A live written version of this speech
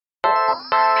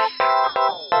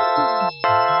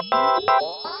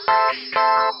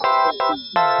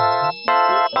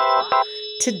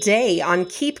Today on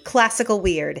Keep Classical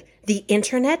Weird, the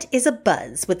internet is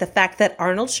abuzz with the fact that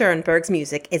Arnold Schoenberg's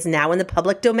music is now in the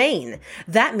public domain.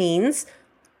 That means,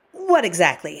 what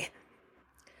exactly?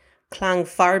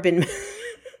 Klangfarben.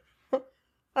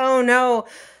 Oh no.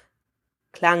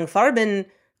 Klangfarben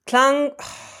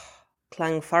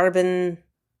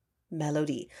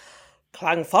melody.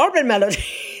 Klangfarben melody.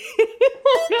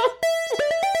 Oh no.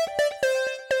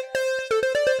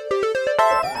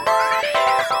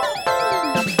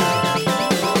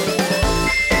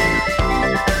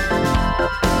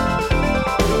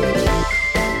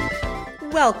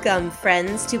 Welcome,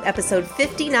 friends, to episode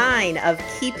 59 of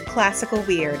Keep Classical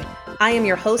Weird. I am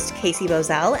your host, Casey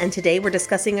Bozell, and today we're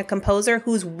discussing a composer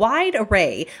whose wide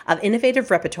array of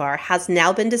innovative repertoire has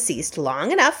now been deceased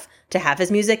long enough to have his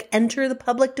music enter the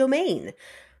public domain.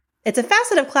 It's a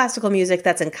facet of classical music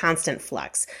that's in constant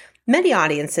flux. Many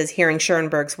audiences hearing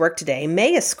Schoenberg's work today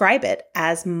may ascribe it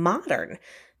as modern,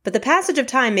 but the passage of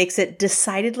time makes it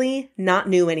decidedly not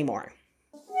new anymore.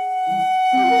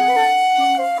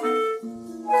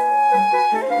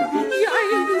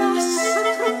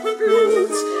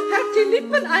 Die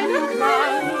Lippen einer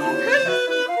Kranken.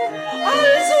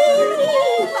 Also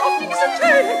ruht auf diese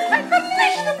Töne ein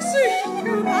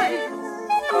vernichtungssüchtiger Reiz.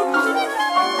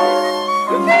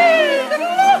 Wilde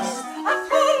Lust,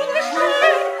 abhörende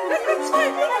Sterne,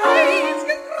 verzweifelt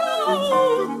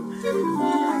eisgegraut.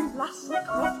 Ein blasser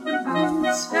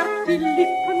Tropfenglanz färbt die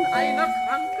Lippen einer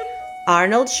Kranken.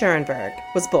 Arnold Schoenberg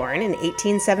was born in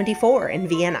 1874 in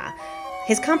Vienna.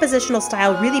 His compositional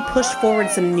style really pushed forward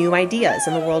some new ideas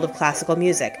in the world of classical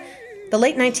music. The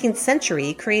late 19th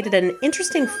century created an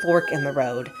interesting fork in the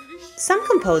road. Some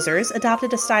composers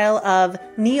adopted a style of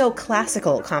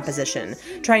neoclassical composition,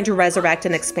 trying to resurrect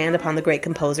and expand upon the great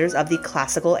composers of the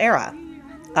classical era.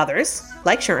 Others,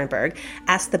 like Schoenberg,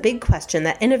 asked the big question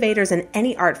that innovators in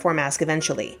any art form ask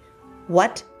eventually: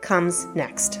 what comes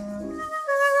next?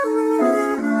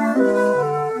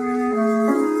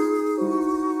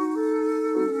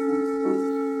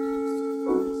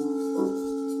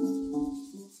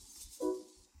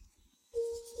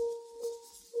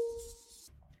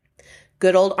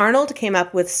 Good old Arnold came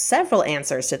up with several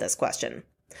answers to this question.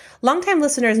 Longtime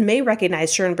listeners may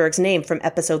recognize Schoenberg's name from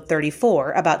episode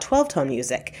 34 about 12-tone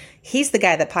music. He's the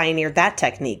guy that pioneered that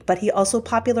technique, but he also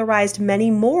popularized many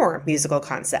more musical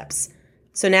concepts.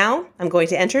 So now I'm going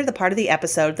to enter the part of the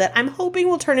episode that I'm hoping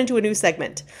will turn into a new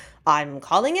segment. I'm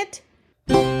calling it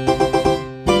The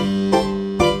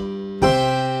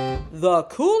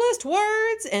Coolest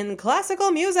Words in Classical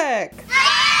Music.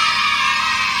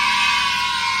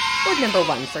 Word number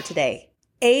 1 for today: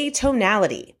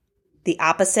 atonality, the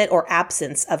opposite or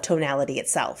absence of tonality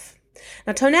itself.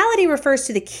 Now, tonality refers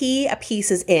to the key a piece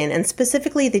is in, and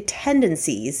specifically the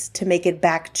tendencies to make it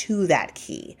back to that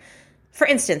key. For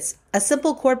instance, a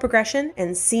simple chord progression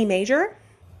in C major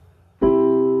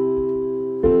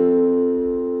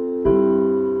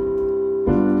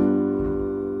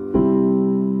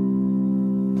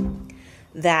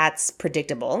that's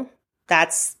predictable.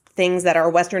 That's things that our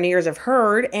Western ears have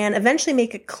heard and eventually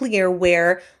make it clear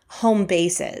where home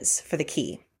base is for the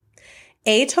key.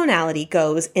 Atonality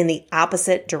goes in the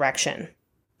opposite direction.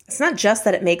 It's not just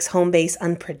that it makes home base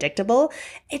unpredictable,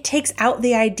 it takes out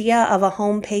the idea of a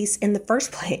home base in the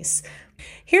first place.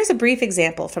 Here's a brief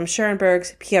example from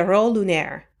Schoenberg's Pierrot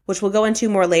Lunaire, which we'll go into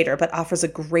more later, but offers a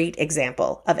great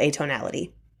example of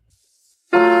atonality.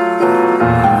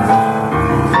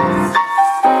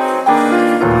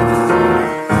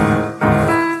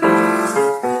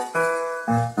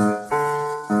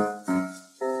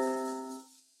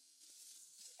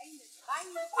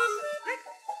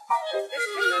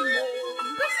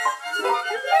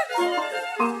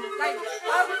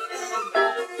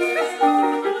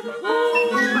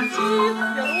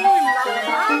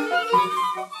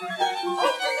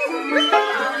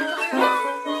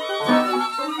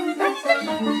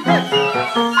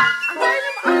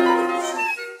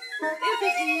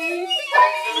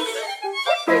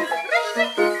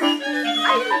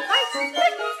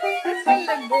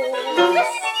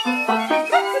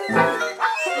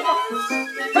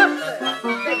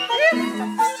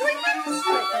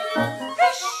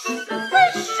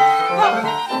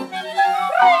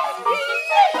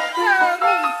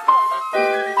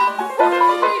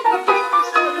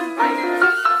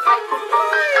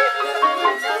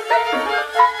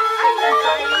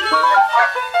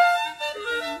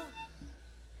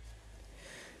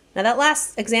 Now that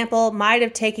last example might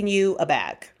have taken you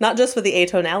aback, not just with the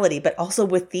atonality, but also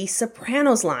with the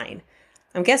sopranos line.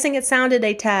 I'm guessing it sounded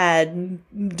a tad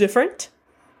different.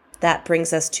 That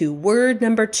brings us to word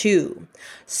number 2,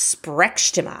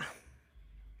 Sprechstimme.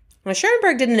 Now,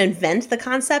 Schoenberg didn't invent the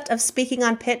concept of speaking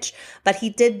on pitch, but he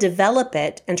did develop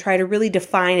it and try to really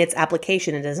define its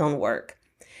application in his own work.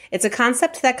 It's a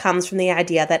concept that comes from the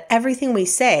idea that everything we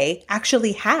say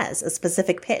actually has a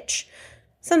specific pitch.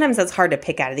 Sometimes that's hard to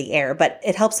pick out of the air, but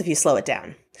it helps if you slow it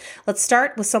down. Let's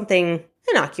start with something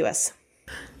innocuous.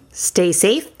 Stay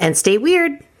safe and stay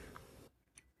weird.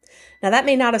 Now, that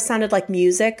may not have sounded like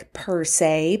music per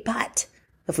se, but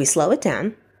if we slow it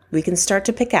down, we can start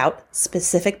to pick out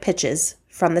specific pitches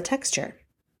from the texture.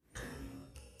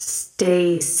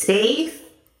 Stay safe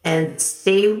and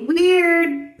stay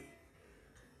weird.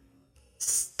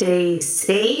 Stay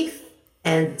safe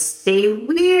and stay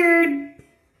weird.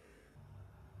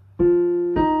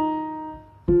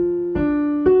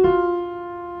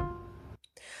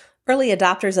 Early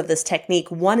adopters of this technique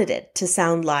wanted it to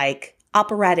sound like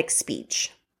operatic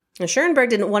speech. Now, Schoenberg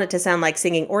didn't want it to sound like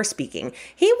singing or speaking.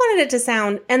 He wanted it to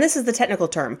sound, and this is the technical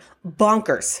term,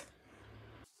 bonkers.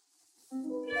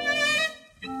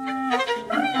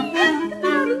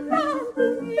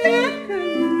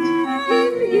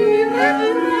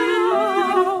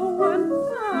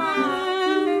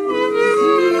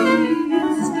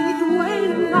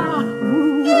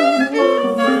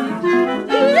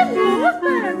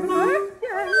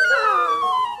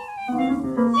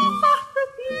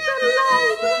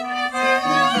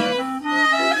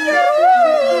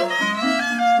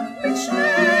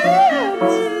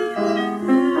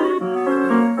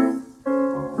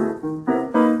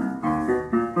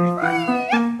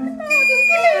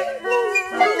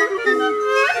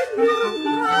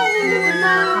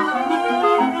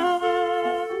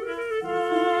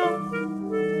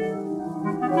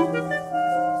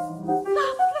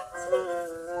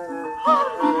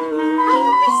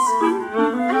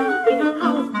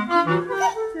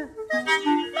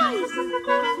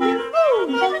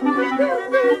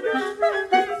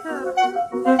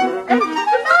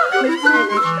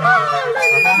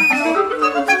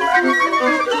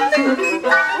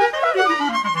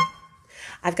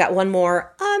 I've got one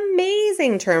more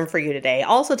amazing term for you today,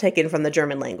 also taken from the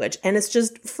German language, and it's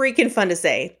just freaking fun to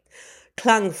say.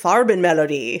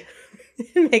 Klangfarbenmelodie.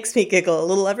 It makes me giggle a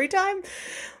little every time.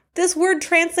 This word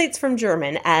translates from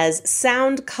German as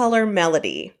sound, color,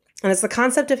 melody, and it's the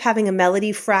concept of having a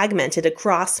melody fragmented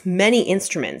across many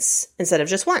instruments instead of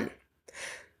just one.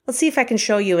 Let's see if I can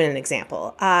show you in an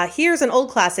example. Here's an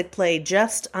old classic played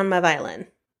just on my violin.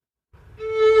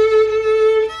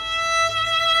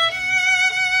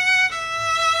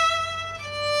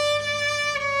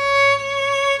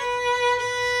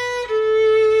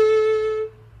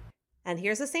 And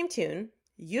here's the same tune,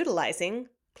 utilizing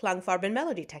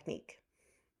Klangfarbenmelodie technique.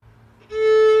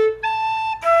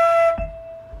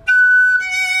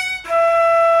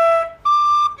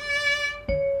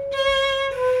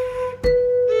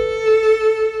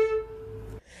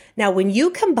 Now, when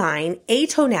you combine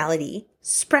atonality,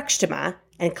 Sprechstimme,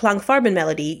 and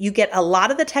Klangfarbenmelodie, you get a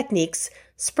lot of the techniques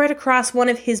spread across one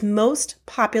of his most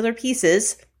popular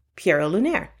pieces, Pierrot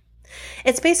Lunaire.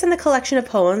 It's based on the collection of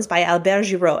poems by Albert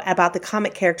Giraud about the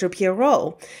comic character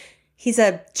Pierrot. He's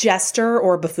a jester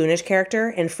or buffoonish character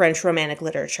in French Romantic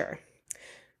literature.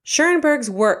 Schoenberg's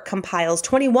work compiles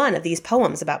 21 of these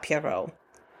poems about Pierrot.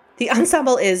 The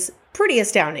ensemble is pretty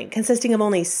astounding, consisting of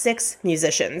only 6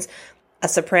 musicians, a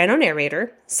soprano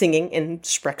narrator singing in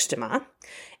Sprechstimme,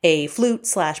 a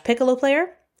flute/piccolo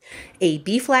player, a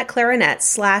B-flat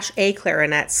clarinet/A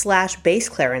clarinet/bass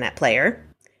clarinet player,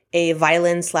 a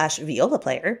violin/viola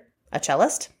player, a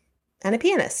cellist, and a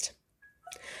pianist.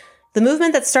 The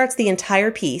movement that starts the entire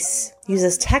piece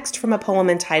uses text from a poem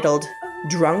entitled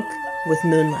Drunk with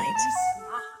Moonlight.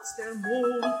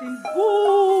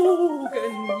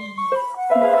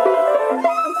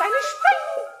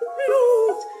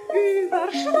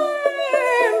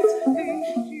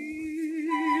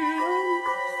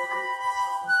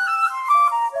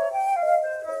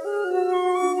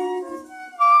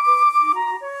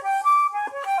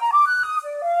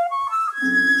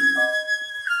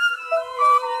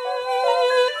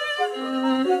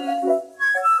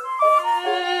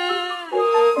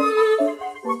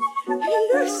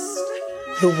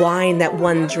 The wine that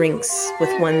one drinks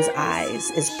with one's eyes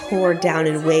is poured down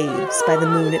in waves by the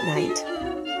moon at night,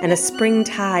 and a spring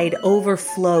tide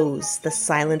overflows the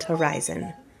silent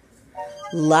horizon.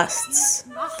 Lusts,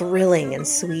 thrilling and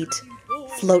sweet,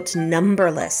 float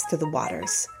numberless through the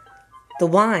waters. The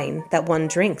wine that one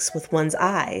drinks with one's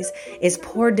eyes is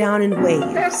poured down in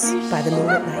waves by the moon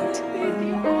at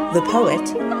night. The poet,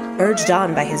 urged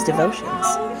on by his devotions,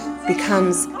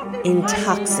 becomes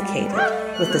intoxicated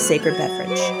with the sacred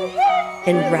beverage.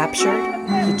 Enraptured,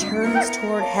 he turns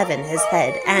toward heaven his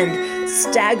head and,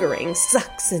 staggering,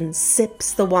 sucks and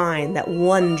sips the wine that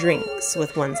one drinks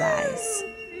with one's eyes.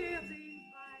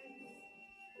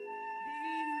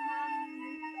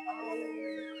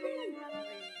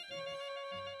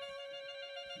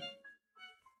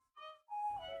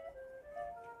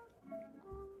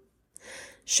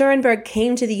 Schoenberg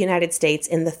came to the United States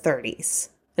in the 30s,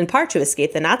 in part to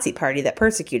escape the Nazi Party that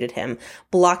persecuted him,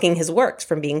 blocking his works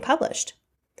from being published.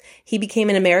 He became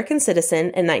an American citizen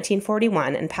in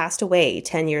 1941 and passed away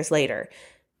 10 years later.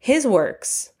 His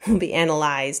works will be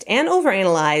analyzed and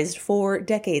overanalyzed for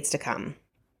decades to come.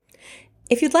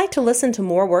 If you'd like to listen to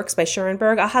more works by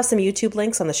Schoenberg, I'll have some YouTube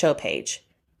links on the show page.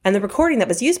 And the recording that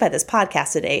was used by this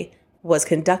podcast today was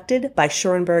conducted by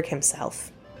Schoenberg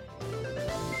himself.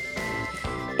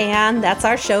 And that's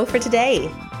our show for today.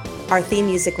 Our theme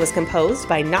music was composed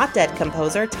by not dead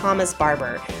composer Thomas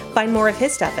Barber. Find more of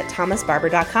his stuff at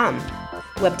thomasbarber.com.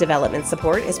 Web development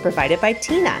support is provided by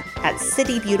Tina at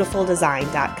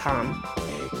citybeautifuldesign.com.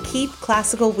 Keep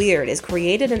Classical Weird is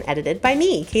created and edited by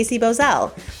me, Casey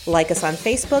Bozell. Like us on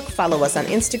Facebook, follow us on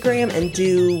Instagram, and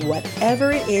do whatever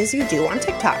it is you do on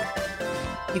TikTok.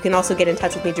 You can also get in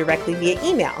touch with me directly via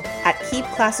email at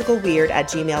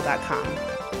keepclassicalweird@gmail.com.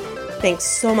 Thanks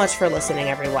so much for listening,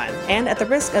 everyone. And at the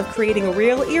risk of creating a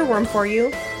real earworm for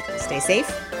you, stay safe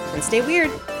and stay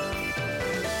weird.